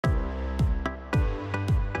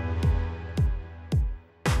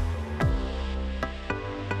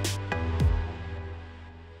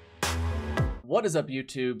What is up,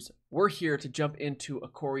 YouTubes? We're here to jump into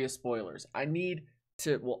Ikoria spoilers. I need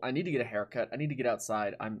to get a haircut. I need to get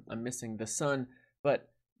outside. I'm missing the sun, but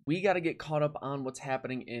we got to get caught up on what's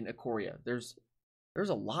happening in Ikoria. There's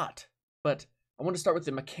a lot, but I want to start with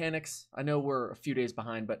the mechanics. I know we're a few days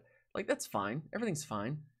behind, but like that's fine. Everything's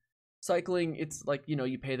fine. Cycling, it's like, you know,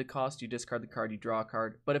 you pay the cost, you discard the card, you draw a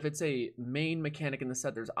card. But if it's a main mechanic in the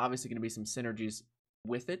set, there's obviously going to be some synergies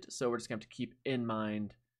with it. So we're just going to have to keep in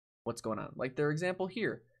mind what's going on. Like their example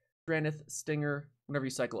here, Dranith, Stinger, whenever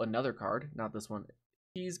you cycle another card, not this one,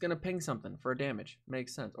 he's going to ping something for a damage.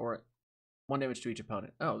 Makes sense. Or 1 damage to each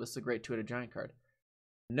opponent. Oh, this is a great two-headed giant card.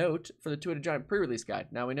 Note for the two-headed giant pre-release guide.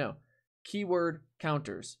 Now we know. Keyword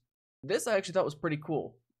counters. This I actually thought was pretty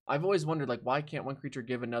cool. I've always wondered, like, why can't one creature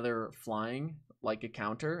give another flying like a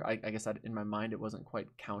counter? I guess in my mind it wasn't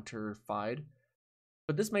quite counterfied.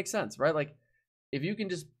 But this makes sense, right? Like, if you can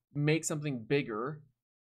just make something bigger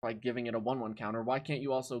by giving it a 1/1 counter, why can't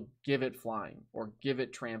you also give it flying or give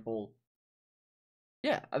it trample?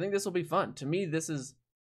 Yeah, I think this will be fun. To me, this is,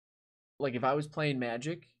 like, if I was playing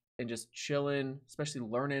Magic and just chilling, especially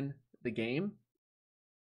learning the game,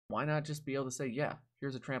 why not just be able to say, yeah,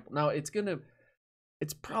 here's a trample. Now, it's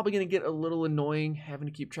probably going to get a little annoying having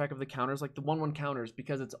to keep track of the counters, like the 1/1 counters,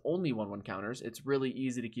 because it's only 1/1 counters. It's really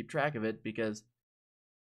easy to keep track of it because,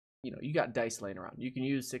 you know, you got dice laying around. You can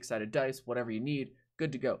use 6-sided dice, whatever you need,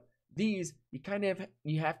 good to go. These, you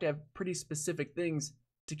have to have pretty specific things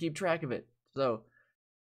to keep track of it. So,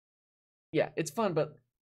 yeah, it's fun, but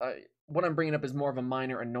what I'm bringing up is more of a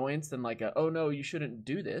minor annoyance than like a, oh no, you shouldn't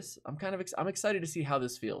do this. I'm excited to see how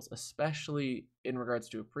this feels, especially in regards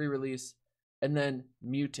to a pre-release. And then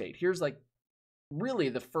mutate. Here's like really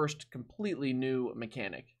the first completely new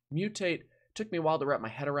mechanic. Mutate took me a while to wrap my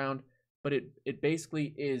head around, but it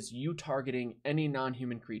basically is you targeting any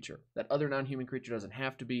non-human creature. That other non-human creature doesn't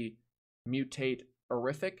have to be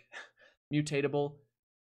mutate-orific, mutatable.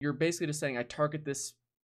 You're basically just saying I target this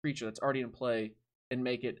creature that's already in play and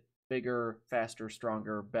make it bigger, faster,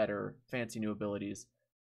 stronger, better, fancy new abilities,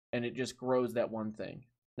 and it just grows that one thing.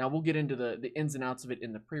 Now, we'll get into the ins and outs of it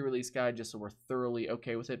in the pre-release guide just so we're thoroughly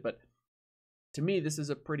okay with it, but to me, this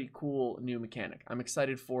is a pretty cool new mechanic. I'm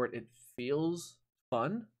excited for it. It feels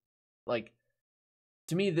fun. Like,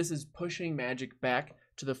 to me, this is pushing Magic back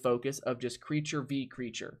to the focus of just creature v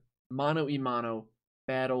creature. Mono-e-mono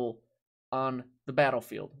battle on the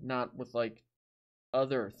battlefield, not with, like,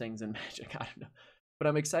 other things in Magic. I don't know. But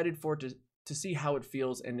I'm excited for it to see how it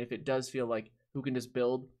feels, and if it does feel like who can just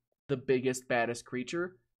build the biggest, baddest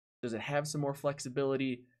creature. Does it have some more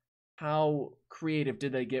flexibility? How creative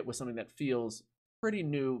did they get with something that feels pretty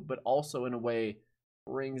new, but also in a way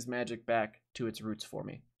brings Magic back to its roots for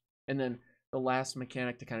me? And then the last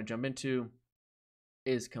mechanic to kind of jump into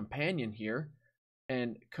is Companion here.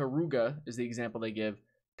 And Karuga is the example they give.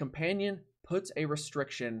 Companion puts a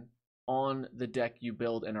restriction on the deck you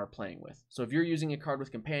build and are playing with. So if you're using a card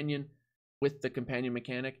with Companion, with the Companion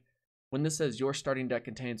mechanic, when this says your starting deck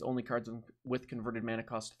contains only cards with converted mana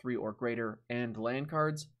cost 3 or greater and land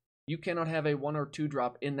cards, you cannot have a 1 or 2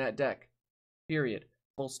 drop in that deck. Period.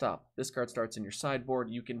 Full stop. This card starts in your sideboard.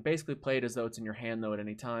 You can basically play it as though it's in your hand, though, at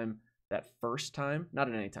any time. That first time, not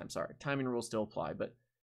at any time, sorry. Timing rules still apply, but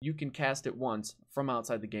you can cast it once from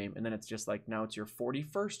outside the game, and then it's just like, now it's your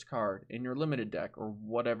 41st card in your limited deck, or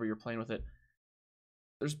whatever you're playing with it.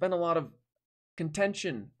 There's been a lot of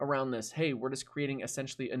contention around this. Hey, we're just creating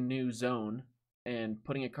essentially a new zone and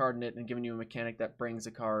putting a card in it and giving you a mechanic that brings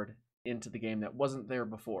a card into the game that wasn't there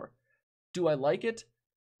before. Do I like it?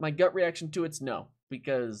 My gut reaction to it's no,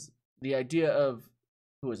 because the idea of,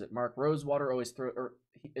 who is it, Mark Rosewater always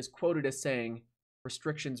is quoted as saying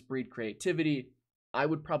restrictions breed creativity. I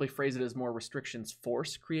would probably phrase it as more restrictions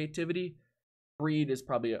force creativity. Breed is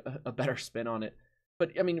probably a better spin on it.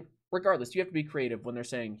 But I mean, regardless, you have to be creative when they're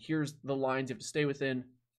saying, here's the lines you have to stay within,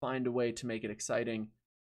 find a way to make it exciting.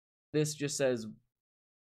 This just says,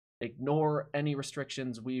 ignore any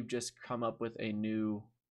restrictions. We've just come up with a new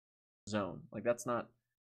zone. Like, that's not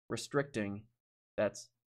restricting. That's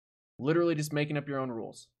literally just making up your own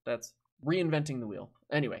rules. That's reinventing the wheel.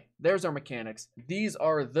 Anyway, there's our mechanics. These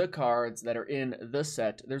are the cards that are in the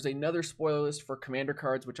set. There's another spoiler list for commander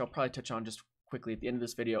cards, which I'll probably touch on just quickly at the end of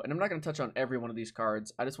this video, and I'm not going to touch on every one of these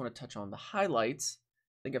cards. I just want to touch on the highlights.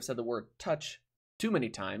 I think I've said the word touch too many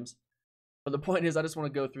times, but the point is I just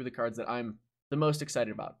want to go through the cards that I'm the most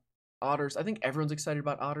excited about. Otters. I think everyone's excited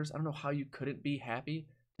about Otters. I don't know how you couldn't be happy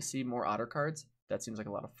to see more Otter cards. That seems like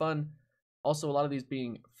a lot of fun. Also, a lot of these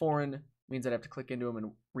being foreign means I'd have to click into them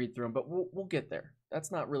and read through them, but we'll get there. That's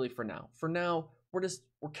not really for now. For now, we're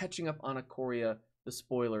catching up on Ikoria, the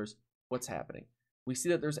spoilers, what's happening. we see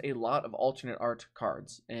that there's a lot of alternate art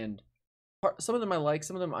cards, and some of them I like,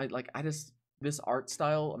 some of them I like. This art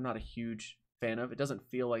style I'm not a huge fan of. It doesn't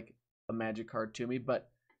feel like a Magic card to me. But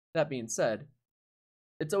that being said,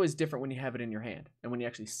 it's always different when you have it in your hand and when you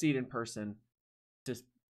actually see it in person. Just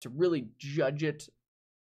to really judge it,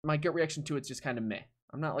 my gut reaction to it's just kind of meh.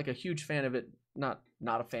 I'm not like a huge fan of it, not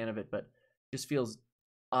a fan of it, but just feels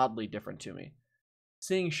oddly different to me.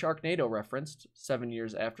 Seeing Sharknado referenced 7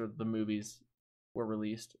 years after the movies were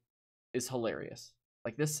released is hilarious.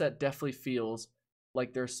 Like, this set definitely feels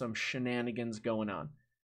like there's some shenanigans going on.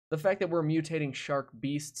 The fact that we're mutating shark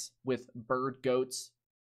beasts with bird goats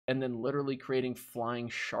and then literally creating flying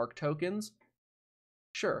shark tokens.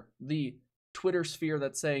 Sure, the Twitter sphere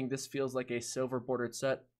that's saying this feels like a silver bordered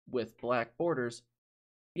set with black borders.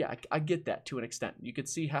 Yeah, I get that to an extent. You could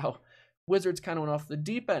see how Wizards kind of went off the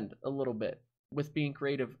deep end a little bit with being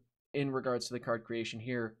creative in regards to the card creation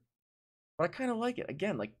here. But I kind of like it.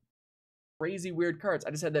 Again, like, crazy weird cards.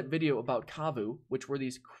 I just had that video about Kavu, which were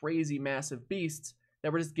these crazy massive beasts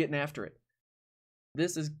that were just getting after it.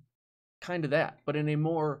 This is kind of that, but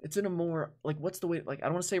it's in a more, like, what's the way, like, I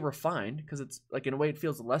don't want to say refined, because it's like, in a way it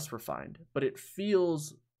feels less refined, but it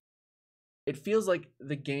feels like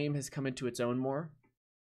the game has come into its own more,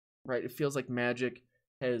 right? It feels like Magic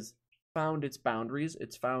has found its boundaries.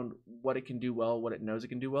 It's found what it can do well, what it knows it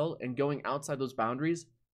can do well, and going outside those boundaries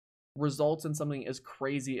results in something as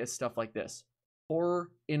crazy as stuff like this. Horror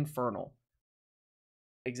Infernal.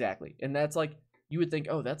 Exactly. And that's like, you would think,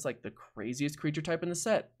 oh, that's like the craziest creature type in the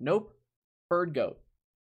set. Nope. Bird Goat.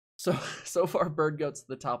 So far, Bird Goat's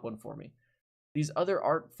the top one for me. These other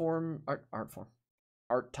art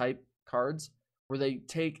type cards, where they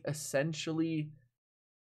take essentially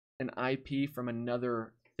an IP from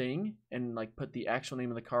another thing and like put the actual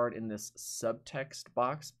name of the card in this subtext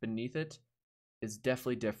box beneath it, is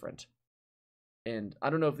definitely different. And I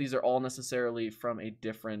don't know if these are all necessarily from a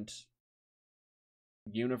different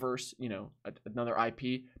universe, another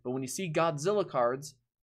IP, but when you see Godzilla cards,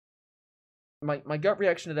 my gut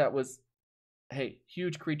reaction to that was, hey,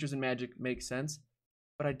 huge creatures in Magic makes sense,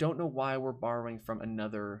 but I don't know why we're borrowing from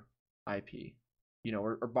another IP,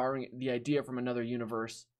 or borrowing the idea from another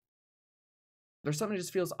universe. There's something that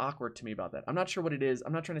just feels awkward to me about that. I'm not sure what it is.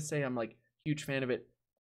 I'm not trying to say I'm like huge fan of it,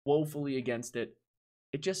 woefully against it.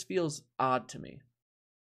 It just feels odd to me.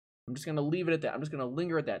 I'm just going to leave it at that. I'm just going to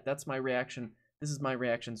linger at that. That's my reaction. This is my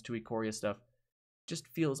reactions to Ikoria stuff. Just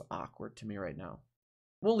feels awkward to me right now.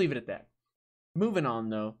 We'll leave it at that. Moving on,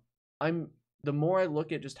 though, the more I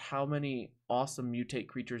look at just how many awesome mutate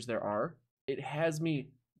creatures there are, it has me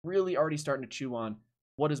really already starting to chew on,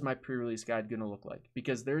 what is my pre-release guide going to look like?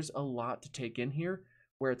 Because there's a lot to take in here,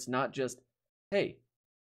 where it's not just, hey,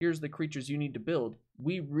 here's the creatures you need to build.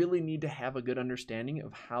 We really need to have a good understanding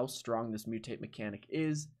of how strong this mutate mechanic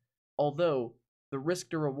is, although the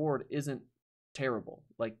risk to reward isn't terrible.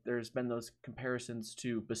 Like, there's been those comparisons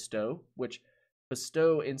to Bestow, which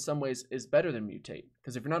Bestow in some ways is better than mutate.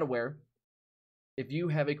 Because if you're not aware, if you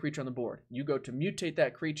have a creature on the board, you go to mutate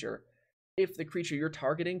that creature. If the creature you're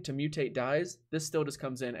targeting to mutate dies, this still just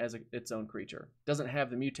comes in as its own creature. Doesn't have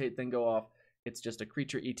the mutate thing go off. It's just a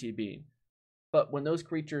creature ETB. But when those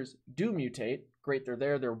creatures do mutate, great, they're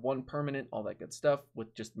there, they're one permanent, all that good stuff,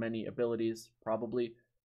 with just many abilities, probably.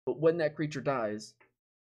 But when that creature dies,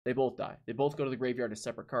 they both die. They both go to the graveyard as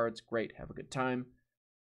separate cards. Great, have a good time.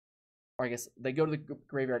 Or I guess they go to the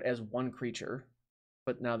graveyard as one creature,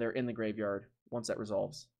 but now they're in the graveyard. Once that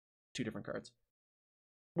resolves, two different cards.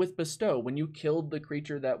 With Bestow, when you killed the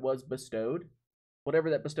creature that was bestowed, whatever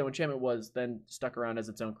that Bestow enchantment was then stuck around as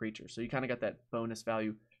its own creature. So you kind of got that bonus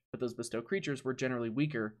value. But those Bestow creatures were generally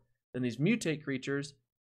weaker than these mutate creatures,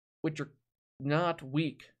 which are not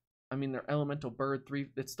weak. I mean, they're elemental bird,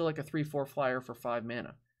 it's still like a 3/4 flyer for 5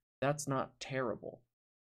 mana. That's not terrible,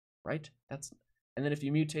 right? And then if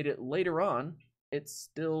you mutate it later on, it's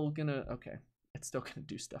still gonna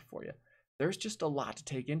do stuff for you. There's just a lot to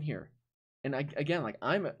take in here. And again, like,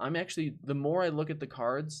 I'm actually, the more I look at the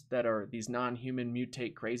cards that are these non-human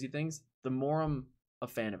mutate crazy things, the more I'm a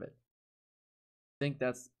fan of it. I think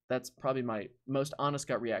that's probably my most honest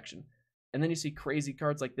gut reaction. And then you see crazy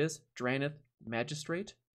cards like this, Drannith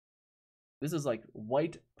Magistrate. This is like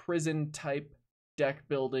white prison type deck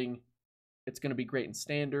building. It's going to be great in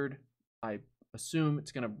standard. I assume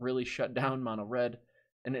it's going to really shut down mono red,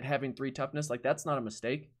 and it having 3 toughness, like, that's not a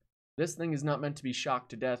mistake. This thing is not meant to be shocked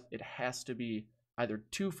to death. It has to be either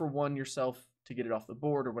 2 for 1 yourself to get it off the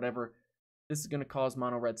board or whatever. This is going to cause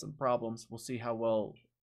mono red some problems. We'll see how well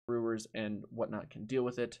Brewers and whatnot can deal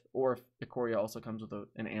with it, or if Ikoria also comes with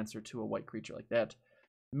an answer to a white creature like that.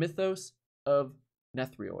 Mythos of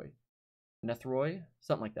Nethroi. Nethroy,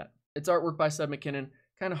 something like that. It's artwork by Seb McKinnon.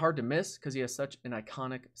 Kind of hard to miss because he has such an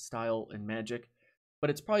iconic style in Magic. But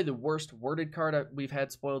it's probably the worst worded card we've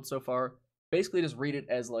had spoiled so far. Basically, just read it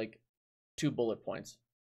as like 2 bullet points.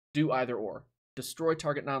 Do either or. Destroy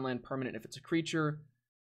target non-land permanent if it's a creature,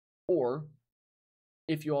 or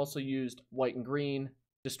if you also used white and green,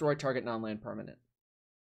 destroy target non-land permanent.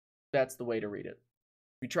 That's the way to read it.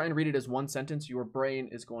 If you try and read it as one sentence, your brain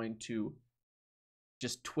is going to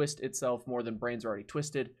just twist itself more than brains are already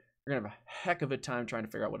twisted. You're going to have a heck of a time trying to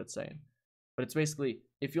figure out what it's saying. But it's basically,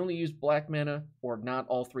 if you only use black mana or not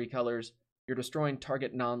all 3 colors, you're destroying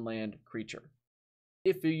target non-land creature.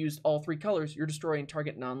 If you used all 3 colors, you're destroying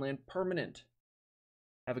target non-land permanent.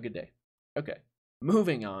 Have a good day. Okay,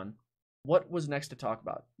 moving on. What was next to talk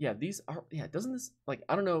about? Yeah, these are, doesn't this, like,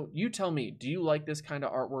 I don't know, you tell me, do you like this kind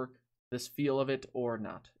of artwork, this feel of it, or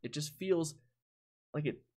not? It just feels like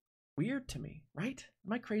it weird to me, right?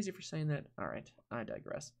 Am I crazy for saying that? All right, I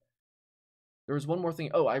digress. There was one more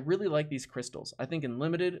thing. Oh, I really like these crystals. I think in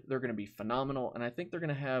Limited, they're going to be phenomenal, and I think they're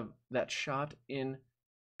going to have that shot in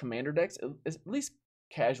Commander decks, at least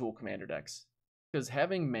casual Commander decks. Because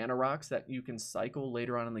having mana rocks that you can cycle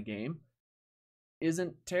later on in the game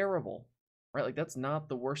isn't terrible, right? Like, that's not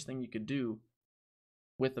the worst thing you could do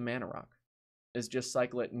with the mana rock, is just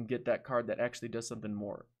cycle it and get that card that actually does something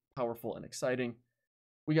more powerful and exciting.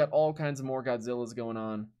 We got all kinds of more Godzillas going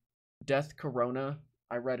on. Death Corona.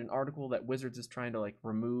 I read an article that Wizards is trying to like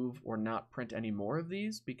remove or not print any more of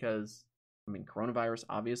these because, I mean, coronavirus,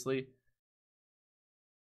 obviously.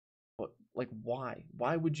 But like, why?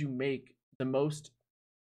 Why would you make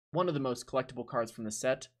one of the most collectible cards from the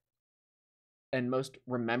set and most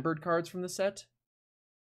remembered cards from the set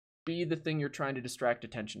be the thing you're trying to distract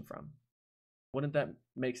attention from? Wouldn't that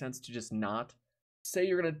make sense to just not? Say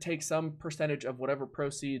you're going to take some percentage of whatever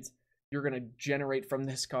proceeds you're going to generate from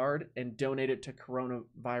this card and donate it to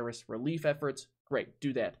coronavirus relief efforts. Great,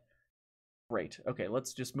 do that. Great. Okay,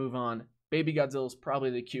 let's just move on. Baby Godzilla is probably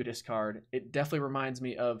the cutest card. It definitely reminds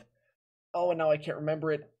me of, oh, and now I can't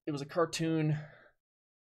remember it. It was a cartoon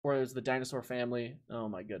where it was the dinosaur family. Oh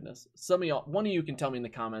my goodness. Some of y'all, one of you can tell me in the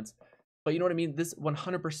comments, but you know what I mean? This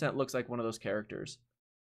 100% looks like one of those characters.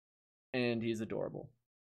 And he's adorable.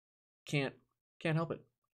 Can't help it.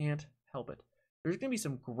 Can't help it. There's going to be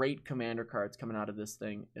some great commander cards coming out of this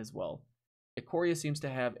thing as well. Ikoria seems to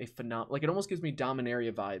have a phenomenal, like, it almost gives me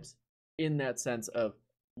Dominaria vibes in that sense of,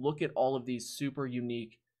 look at all of these super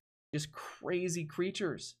unique, just crazy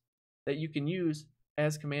creatures that you can use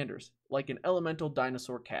as commanders, like an elemental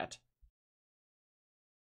dinosaur cat.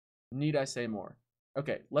 Need I say more?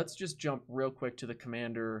 Okay, let's just jump real quick to the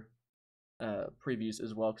commander previews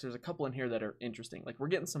as well, because there's a couple in here that are interesting. Like, we're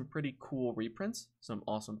getting some pretty cool reprints, some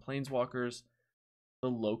awesome planeswalkers. The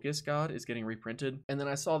Locust God is getting reprinted. And then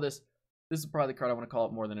I saw this. This is probably the card I want to call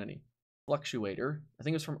it more than any. Fluctuator. I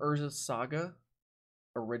think it was from Urza's Saga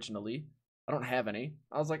originally. I don't have any.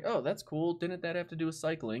 I was like, oh, that's cool. Didn't that have to do with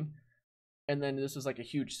cycling? And then this was like a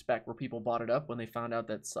huge spec where people bought it up when they found out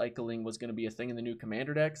that cycling was going to be a thing in the new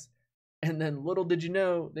commander decks. And then little did you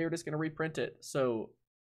know, they were just going to reprint it. So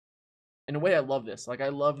in a way, I love this. Like, I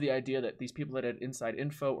love the idea that these people that had inside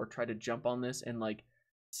info or tried to jump on this and like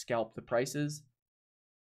scalp the prices,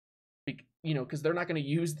 you know, because they're not going to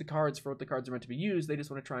use the cards for what the cards are meant to be used. They just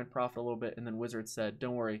want to try and profit a little bit. And then Wizards said,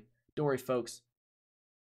 don't worry, folks.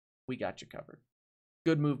 We got you covered.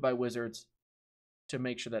 Good move by Wizards to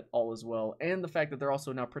make sure that all is well. And the fact that they're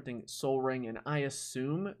also now printing Soul Ring, and I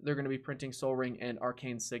assume they're going to be printing Soul Ring and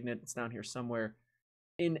Arcane Signet. It's down here somewhere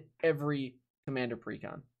in every Commander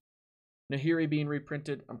Precon. Nahiri being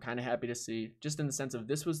reprinted, I'm kind of happy to see, just in the sense of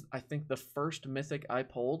this was, I think, the first Mythic I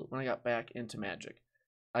pulled when I got back into Magic.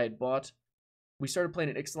 I had bought, we started playing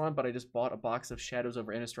at Ixalan, but I just bought a box of Shadows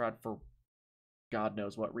over Innistrad for God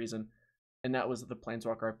knows what reason. And that was the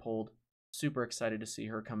Planeswalker I pulled. Super excited to see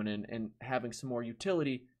her coming in and having some more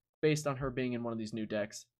utility based on her being in one of these new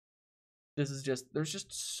decks. This is just, there's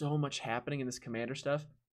just so much happening in this Commander stuff.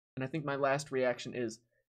 And I think my last reaction is,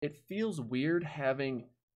 it feels weird having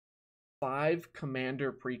 5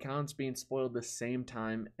 Commander Precons being spoiled the same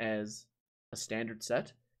time as a standard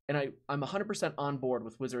set. And I'm 100% on board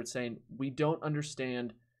with Wizards saying, we don't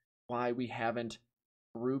understand why we haven't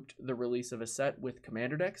grouped the release of a set with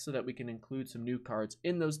Commander decks so that we can include some new cards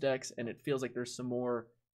in those decks, and it feels like there's some more,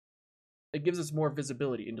 it gives us more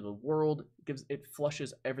visibility into the world, it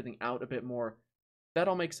flushes everything out a bit more. That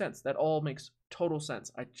all makes sense. That all makes total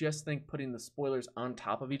sense. I just think putting the spoilers on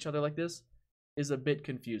top of each other like this is a bit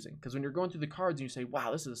confusing, because when you're going through the cards and you say,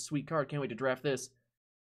 wow, this is a sweet card, can't wait to draft this,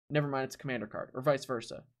 never mind, it's a Commander card, or vice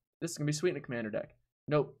versa. This is going to be sweet in a Commander deck.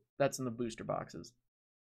 Nope, that's in the booster boxes.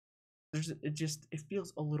 it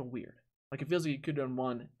feels a little weird. Like, it feels like you could have done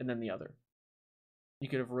one and then the other. You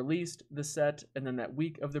could have released the set, and then that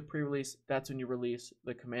week of the pre-release, that's when you release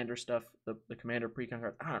the Commander stuff, the Commander Precon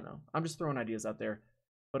card. I don't know. I'm just throwing ideas out there.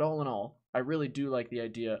 But all in all, I really do like the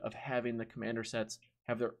idea of having the Commander sets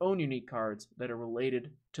have their own unique cards that are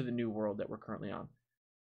related to the new world that we're currently on.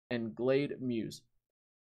 And Glade Muse.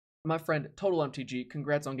 My friend, Total MTG,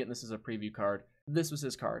 congrats on getting this as a preview card. This was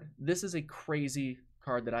his card. This is a crazy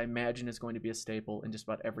card that I imagine is going to be a staple in just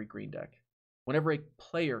about every green deck. Whenever a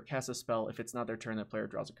player casts a spell, if it's not their turn, that player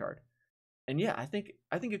draws a card. And yeah, I think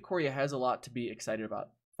Ikoria has a lot to be excited about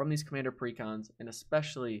from these Commander Precons, and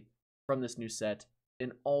especially from this new set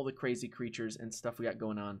and all the crazy creatures and stuff we got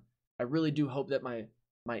going on. I really do hope that my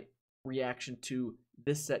reaction to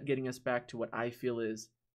this set getting us back to what I feel is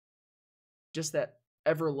just that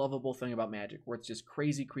ever lovable thing about Magic, where it's just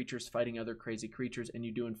crazy creatures fighting other crazy creatures and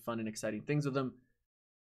you doing fun and exciting things with them.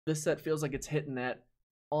 This set feels like it's hitting that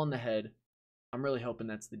on the head. I'm really hoping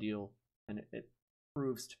that's the deal, and it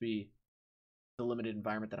proves to be the limited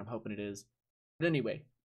environment that I'm hoping it is. But anyway,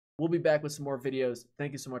 we'll be back with some more videos.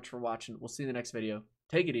 Thank you so much for watching. We'll see you in the next video.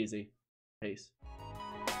 Take it easy. Peace.